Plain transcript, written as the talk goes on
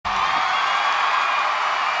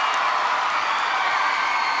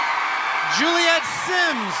Juliet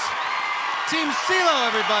Simms. Team CeeLo,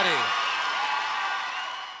 everybody.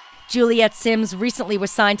 Juliet Simms recently was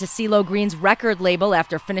signed to CeeLo Green's record label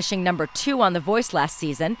after finishing #2 on The Voice last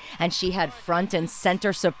season, and she had front and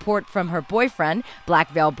center support from her boyfriend,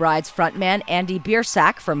 Veil Brides frontman Andy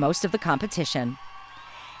Biersack, for most of the competition.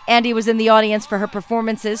 Andy was in the audience for her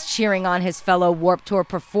performances, cheering on his fellow Warped Tour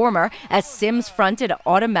performer as Simms fronted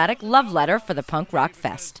Automatic Love Letter for the Punk Rock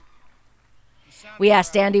Fest. We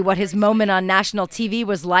asked Andy what his moment on national TV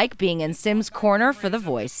was like being in Simms' corner for The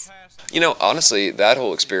Voice. You know, honestly, that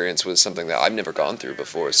whole experience was something that I've never gone through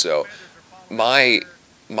before, so my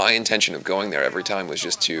intention of going there every time was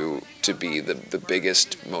just to be the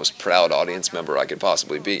biggest, most proud audience member I could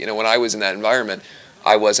possibly be. You know, when I was in that environment,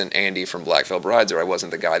 I wasn't Andy from Veil Brides, or I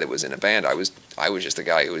wasn't the guy that was in a band. I was just the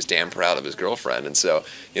guy who was damn proud of his girlfriend, and so,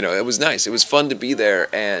 you know, it was nice. It was fun to be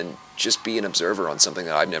there and just be an observer on something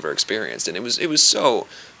that I've never experienced, and it was so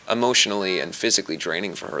emotionally and physically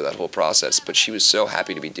draining for her, that whole process, but she was so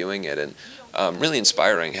happy to be doing it, and really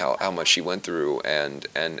inspiring how much she went through and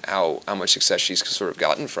how much success she's sort of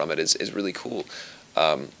gotten from it is really cool.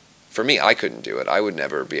 For me, I couldn't do it. I would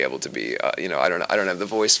never be able to be, you know, I don't have the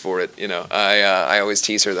voice for it, you know. I always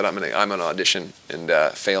tease her that I'm gonna audition and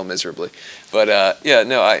fail miserably, but yeah,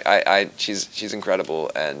 no, she's incredible,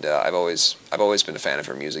 and I've always been a fan of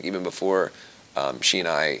her music. Even before she and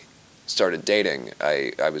I started dating,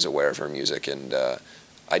 I was aware of her music, and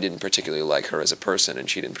I didn't particularly like her as a person, and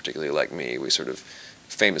she didn't particularly like me. We sort of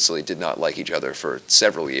famously did not like each other for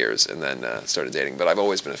several years, and then started dating. But I've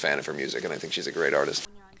always been a fan of her music, and I think she's a great artist.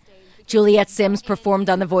 Juliet Simms performed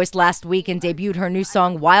on The Voice last week and debuted her new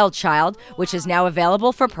song Wild Child, which is now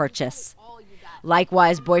available for purchase.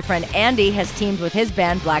 Likewise, boyfriend Andy has teamed with his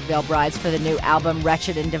band Veil Brides for the new album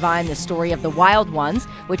Wretched and Divine, The Story of the Wild Ones,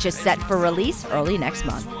 which is set for release early next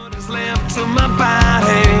month.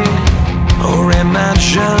 Or am I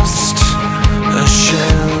just